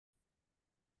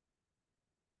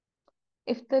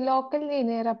If the local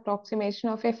linear approximation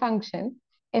of a function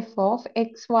f of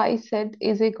x, y, z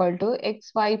is equal to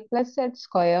xy plus z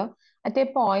square at a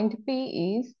point P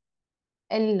is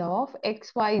L of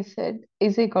x, y, z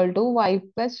is equal to y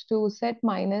plus 2z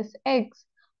minus x.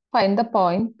 Find the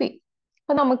point P.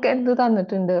 അപ്പോൾ നമുക്ക് എന്ത്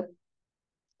തന്നിട്ടുണ്ട്?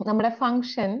 നമ്മുടെ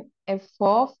function f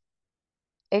of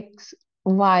x,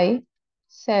 y,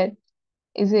 z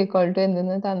is equal to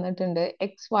എന്തെന്ന് തന്നിട്ടുണ്ട്?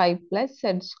 xy plus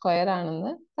z square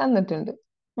ആണെന്ന് തന്നിട്ടുണ്ട്.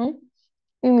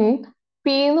 ഇനി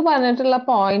പി എന്ന് പറഞ്ഞിട്ടുള്ള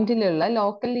പോയിന്റിലുള്ള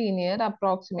local linear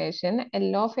approximation L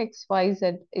of X Y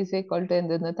Z is equal to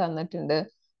എന്തെന്ന് തന്നിട്ടുണ്ട്?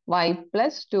 y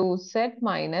plus 2z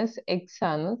minus x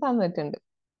ആണെന്ന് തന്നിട്ടുണ്ട്.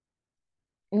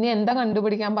 ഇനി എന്താ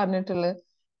കണ്ടുപിടിക്കാൻ പറഞ്ഞിട്ടുള്ളത്?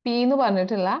 പി എന്ന്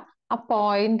പറഞ്ഞിട്ടുള്ള ആ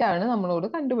പോയിന്റ് ആണ് നമ്മളോട്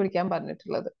കണ്ടുപിടിക്കാൻ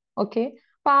പറഞ്ഞിട്ടുള്ളത്. ഓക്കെ,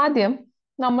 അപ്പൊ ആദ്യം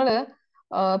നമ്മള്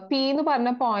പി എന്ന് പറഞ്ഞ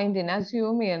പോയിന്റിനെ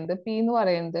അസ്യൂം ചെയ്യുന്നത് പി എന്ന്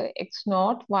പറയുന്നത് X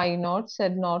not why not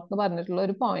Z not എന്ന് പറഞ്ഞിട്ടുള്ള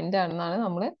ഒരു പോയിന്റ് ആണെന്നാണ്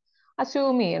നമ്മൾ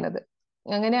അസ്യൂം ചെയ്യണത്.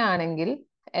 അങ്ങനെയാണെങ്കിൽ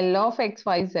L of X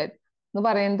Y Z എന്ന്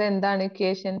പറയുന്നത് എന്താണ്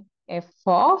equation? F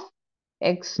of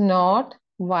X not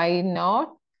why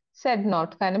not Z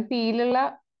not, കാരണം പിയിലുള്ള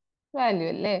വാല്യൂ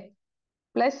അല്ലേ,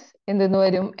 പ്ലസ് എന്തെന്ന്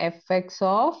വരും? F X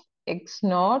of X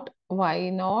not why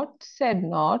not Z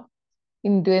naught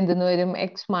into എന്തെന്ന് വരും?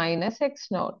 എക്സ് മൈനസ് എക്സ്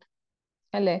നോട്ട്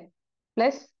അല്ലേ,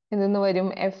 പ്ലസ് എന്തെന്ന് വരും?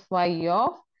 F Y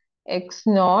of X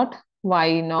not why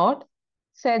not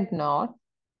Z not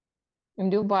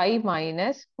into y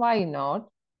minus y naught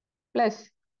plus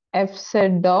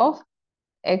fz of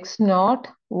x naught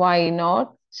y naught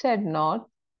z naught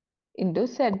into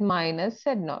z minus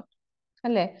z naught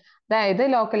അല്ലേ. അതായത്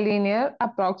local linear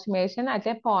approximation at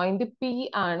A point P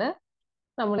ആണ്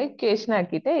നമ്മൾ equation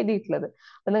ആക്കിയിട്ട് എഴുതിയിട്ടുള്ളത്.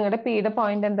 അപ്പൊ നിങ്ങളുടെ പിയുടെ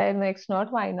point എന്തായിരുന്നു? X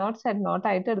not why not Z not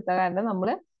ആയിട്ട് എടുത്ത കാരണം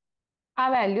നമ്മൾ ആ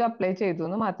വാല്യൂ അപ്ലൈ ചെയ്തു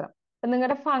എന്ന് മാത്രം. അപ്പൊ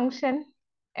നിങ്ങളുടെ function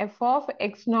F of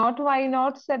X not why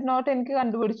not Z not എനിക്ക്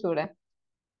കണ്ടുപിടിച്ചൂടെ?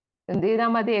 എന്ത് ചെയ്താൽ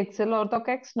മതി? എക്സ്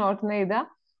ഉള്ളോടത്തൊക്കെ എക്സ് നോട്ടിന് എഴുതാം,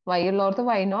 Y ഉള്ളോടത്ത്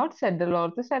why not, Z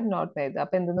ഉള്ളോടത്ത് Z നോട്ടിന് എഴുതാം.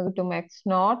 അപ്പൊ എന്തെന്ന് കിട്ടും? X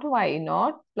not why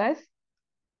not plus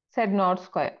Z naught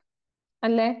square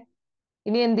അല്ലേ.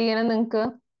 ഇനി എന്ത് ചെയ്യണം? നിങ്ങൾക്ക്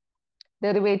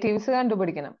ഡെറിവേറ്റീവ്സ്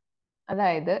കണ്ടുപിടിക്കണം.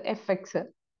 അതായത് എഫ്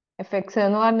എക്സ്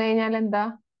എന്ന് പറഞ്ഞു കഴിഞ്ഞാൽ എന്താ?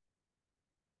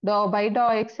 ഡോ ബൈ ഡോ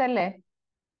എക്സ്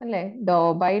അല്ലേ, ഡോ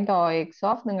ബൈ ഡോ എക്സ്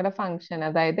ഓഫ് നിങ്ങളുടെ ഫംഗ്ഷൻ,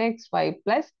 അതായത് X Y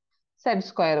plus Z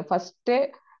square. First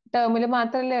ടേമിൽ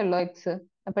മാത്രമല്ലേ ഉള്ളൂ എക്സ്,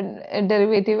 അപ്പൊ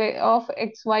ഡെറിവേറ്റീവ് ഓഫ്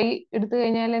എക്സ് വൈ എടുത്തു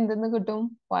കഴിഞ്ഞാൽ എന്തെന്ന് കിട്ടും?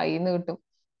 വൈ എന്ന് കിട്ടും.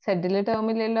 സെഡിലെ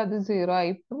ടേമിലല്ലോ, അത് സീറോ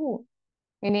ആയി പോവും.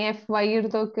 ഇനി എഫ് വൈ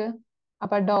എടുത്ത് നോക്ക്,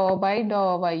 അപ്പൊ ഡോ ബൈ ഡോ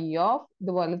വൈ ഓഫ്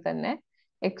ഇതുപോലെ തന്നെ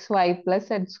X Y plus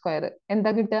Z square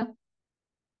എന്താ കിട്ടുക?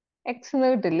 എക്സ് എന്ന്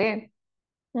കിട്ടില്ലേ.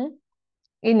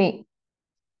 ഇനി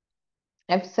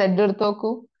എഫ് സെഡ് എടുത്ത്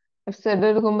നോക്കൂ, എഫ് സെഡ്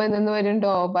എടുക്കുമ്പോ എന്തെന്ന് വരും?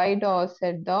 ഡോ by Dr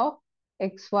Z of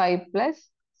X Y plus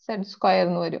Z square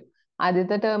എന്ന് വരും.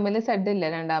 ആദ്യത്തെ ടേമിൽ സെഡ് ഇല്ല,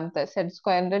 രണ്ടാമത്തെ സെഡ്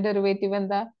സ്ക്വയറിന്റെ ഡെറിവേറ്റീവ്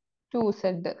എന്താ?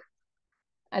 2z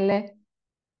അല്ലേ.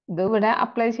 ഇത് ഇവിടെ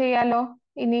അപ്ലൈ ചെയ്യാലോ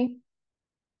ഇനി.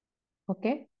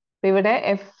 ഓക്കെ, ഇവിടെ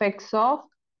F X of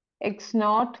X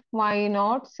not why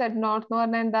not Z not എന്ന്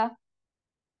പറഞ്ഞാൽ എന്താ?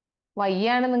 വൈ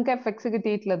ആണ് നിങ്ങൾക്ക് എഫ് എക്സ്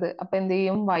കിട്ടിയിട്ടുള്ളത്, അപ്പൊ എന്ത്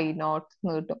ചെയ്യും? വൈ നോട്ട്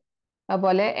എന്ന് കിട്ടും.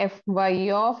 അതുപോലെ F Y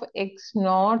of X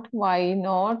not why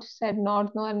not Z not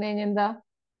എന്ന് പറഞ്ഞു കഴിഞ്ഞാൽ എന്താ?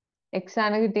 എക്സ്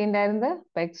ആണ് കിട്ടിയിട്ടുണ്ടായിരുന്നത്,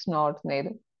 അപ്പൊ എക്സ് നോട്ട് എന്ന്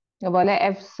എഴുതും. അതുപോലെ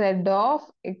F Z of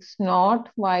X not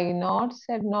why not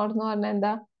Z not എന്ന് പറഞ്ഞാൽ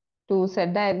എന്താ?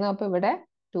 2z ആയിരുന്നു, അപ്പൊ ഇവിടെ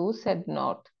 2z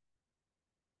നോട്ട്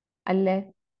അല്ലേ.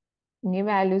 ഇനി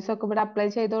വാല്യൂസ് ഒക്കെ ഇവിടെ അപ്ലൈ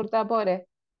ചെയ്ത് കൊടുത്താൽ പോരെ.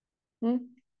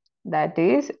 That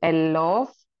is L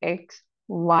of X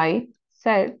Y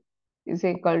Z is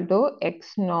equal to x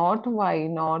naught y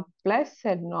naught plus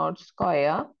z naught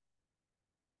square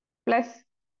plus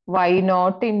y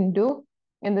naught into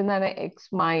എന്താണ്? x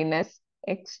minus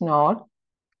x naught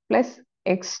plus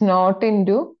x naught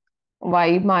into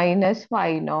y minus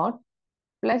y naught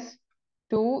plus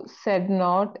 2z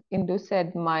naught into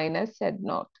z minus z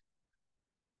naught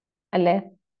അല്ലേ.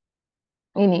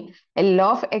 ഇനി L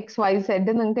of X Y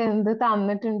Z നിങ്ങൾക്ക് എന്ത്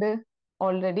തന്നിട്ടുണ്ട്?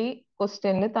 Already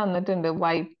ക്വസ്റ്റ്യനിൽ തന്നിട്ടുണ്ട്,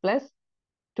 y plus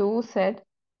 2z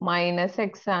minus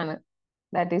X ആണ്.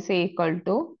 That is equal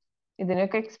to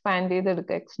ഇതിനൊക്കെ expand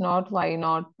ചെയ്തെടുക്കുക, X not why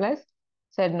not plus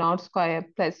Z naught square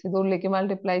plus ഇത് ഉള്ളിലേക്ക്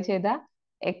മൾട്ടിപ്ലൈ ചെയ്ത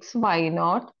X why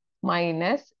nought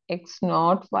minus X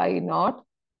not why not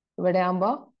ഇവിടെ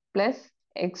ആകുമ്പോ plus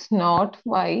X not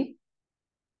Y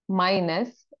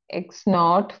minus X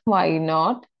not why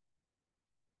not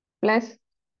plus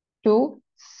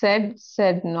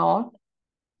 2z nought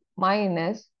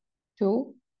minus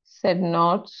 2z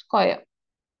naught square.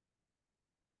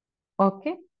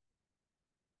 Okay,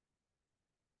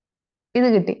 ഇത്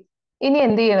കിട്ടി. ഇനി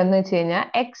എന്ത് ചെയ്യണം എന്ന് വെച്ച് കഴിഞ്ഞാൽ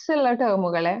എക്സ് ഉള്ള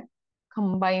ടേമുകളെ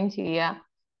കമ്പൈൻ ചെയ്യുക,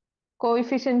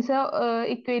 കോയിഫിഷ്യൻസ്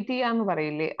ഇക്വേറ്റ് ചെയ്യാന്ന്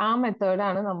പറയില്ലേ, ആ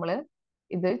മെത്തേഡാണ് നമ്മൾ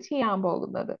ഇത് ചെയ്യാൻ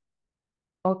പോകുന്നത്.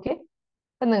 ഓക്കെ,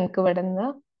 അപ്പൊ നിങ്ങൾക്ക് ഇവിടെ നിന്ന്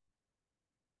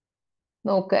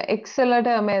നോക്ക്, എക്സ് ഉള്ള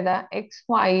ടേം ഏതാ? എക്സ്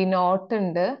വൈ നോട്ട്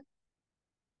ഉണ്ട്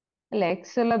അല്ലെ?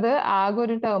 എക്സ് ഉള്ളത് ആകെ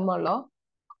ഒരു ടേം ഉള്ളോ?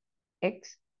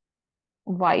 എക്സ്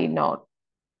വൈ നോട്ട്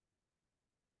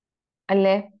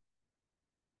അല്ലേ?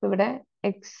 ഇവിടെ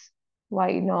എക്സ്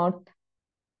വൈ നോട്ട്.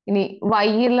 ഇനി വൈ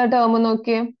ഉള്ള ടേം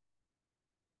നോക്കിയേ,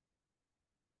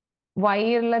 വൈ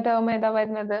ഉള്ള ടേം ഏതാ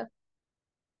വരുന്നത്?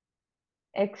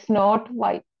 എക്സ് നോട്ട്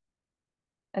വൈ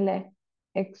അല്ലെ?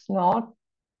 X not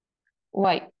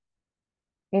Y.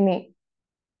 ഇനി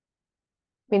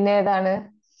പിന്നെ ഏതാണ്?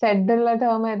 സെഡ് ഉള്ള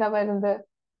ടേം ഏതാ വരുന്നത്?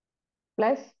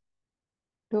 പ്ലസ്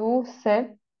 2z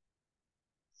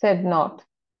സെഡ് നോട്ട്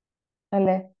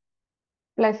അല്ലെ?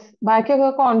 പ്ലസ് ബാക്കിയൊക്കെ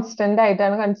കോൺസ്റ്റന്റ്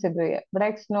ആയിട്ടാണ് കൺസിഡർ ചെയ്യുക. ഇവിടെ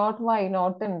എക്സ് നോട്ട് വൈ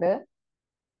നോട്ട് ഉണ്ട്,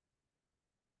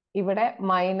 ഇവിടെ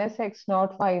minus X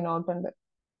not why not ഉണ്ട്,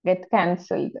 ഗെറ്റ്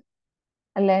ക്യാൻസൽഡ്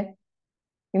അല്ലെ?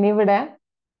 ഇനി ഇവിടെ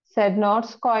സെഡ് നോട്ട്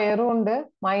സ്ക്വയറും ഉണ്ട്,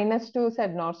 -2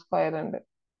 സെഡ് നോട്ട് സ്ക്വയർ ഉണ്ട്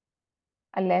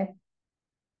അല്ലെ?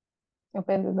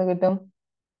 അപ്പൊ എന്തെന്ന് കിട്ടും?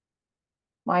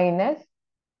 Minus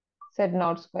Z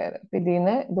naught square.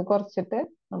 ഇതിന്ന് ഇത് കുറച്ചിട്ട്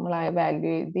നമ്മൾ ആ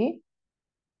വാല്യൂ എഴുതി.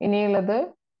 ഇനിയുള്ളത്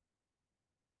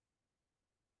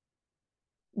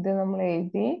ഇത് നമ്മൾ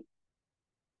എഴുതി,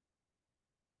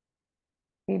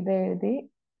 ഇതെഴുതി,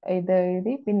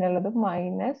 ഇതെഴുതി, പിന്നുള്ളത്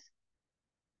minus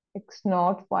X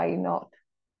not why not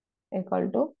equal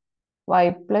to y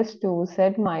plus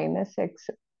 2z minus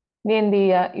X. ഇനി എന്ത്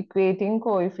ചെയ്യുക? Equating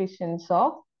coefficients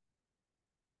of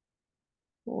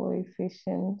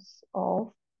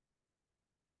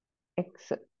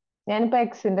X. ഞാനിപ്പോ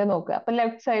എക്സിന്റെ നോക്കുക. അപ്പൊ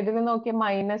ലെഫ്റ്റ് സൈഡിൽ നോക്കിയ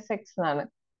മൈനസ് എക്സ് ആണ്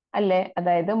അല്ലെ?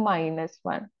 അതായത്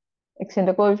 -1.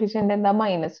 എക്സിന്റെ കോയിഫിഷ്യന്റ് എന്താ?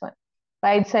 -1.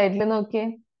 റൈറ്റ് സൈഡിൽ നോക്കിയേ,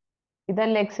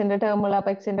 ഇതല്ല എക്സിന്റെ ടേം ഉള്ള,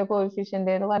 അപ്പൊ എക്സിന്റെ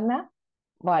കോയിഫിഷ്യന്റ് എന്ന് പറഞ്ഞാൽ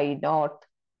വൈ നോട്ട്.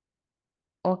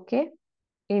 ഓക്കെ,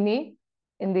 ഇനി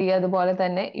എന്ത് ചെയ്യുക? അതുപോലെ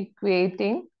തന്നെ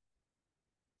ഇക്വേറ്റിംഗ്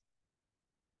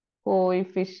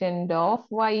കോയിഫിഷ്യന്റ് ഓഫ്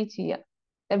വൈ ചെയ്യാം.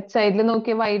 ലെഫ്റ്റ് സൈഡിൽ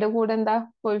നോക്കിയ വൈയുടെ കൂടെ എന്താ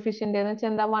കോയിഫിഷ്യന്റ് എന്ന് വെച്ചാൽ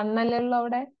എന്താ? 1 അല്ലേ ഉള്ളൂ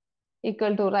അവിടെ.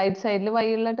 ഈക്വൽ ടു റൈറ്റ് സൈഡിൽ വൈ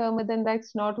ഉള്ള ടേം ഇത് എന്താ?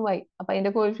 X not Y. അപ്പൊ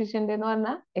അതിന്റെ കോയിഫിഷ്യന്റ് എന്ന്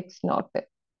പറഞ്ഞാൽ എക്സ് നോട്ട്.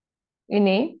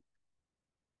 ഇനി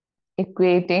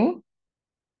equating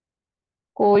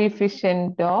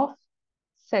coefficient of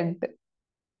Z.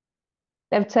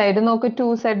 Left side നോക്ക്,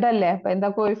 2z അല്ലേ? അപ്പൊ എന്താ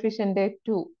coefficient?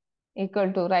 2 equal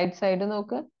to right side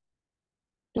നോക്ക്,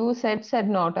 2z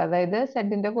സെഡ് നോട്ട്. അതായത്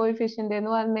സെഡിന്റെ കോയിഫിഷ്യന്റ്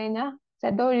എന്ന് പറഞ്ഞു കഴിഞ്ഞാൽ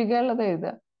സെഡ് ഒഴികെയുള്ളത്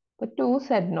എഴുതുക. അപ്പൊ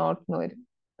 2z നോട്ട് എന്ന് വരും.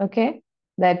 Okay,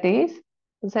 that is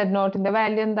said നോട്ടിന്റെ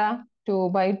value എന്താ?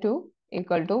 2/2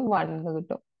 ഈക്വൽ ടു 1 എന്ന്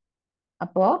കിട്ടും.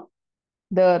 അപ്പോ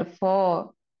therefore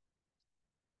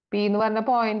പി എന്ന് പറഞ്ഞ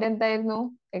പോയിന്റ് എന്തായിരുന്നു?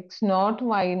 X not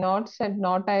why not Z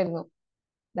not ആയിരുന്നു.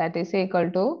 ദാറ്റ് ഈസ് ഈക്വൽ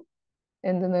ടു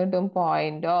എന്തെന്ന് കിട്ടും?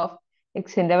 പോയിന്റ് ഓഫ്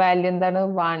എക്സിന്റെ വാല്യൂ എന്താണ്?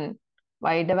 1,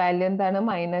 വൈയുടെ വാല്യൂ എന്താണ്?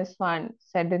 -1,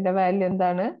 സെഡിന്റെ വാല്യൂ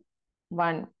എന്താണ്?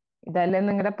 1. ഇതല്ലേ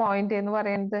നിങ്ങളുടെ പോയിന്റ് എന്ന്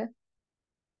പറയുന്നത്?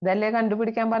 ഇതല്ലേ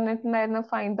കണ്ടുപിടിക്കാൻ പറഞ്ഞിട്ടുണ്ടായിരുന്നു?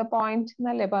 ഫൈൻഡ് ദ പോയിന്റ്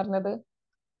എന്നല്ലേ പറഞ്ഞത്?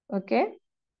 ഓക്കെ.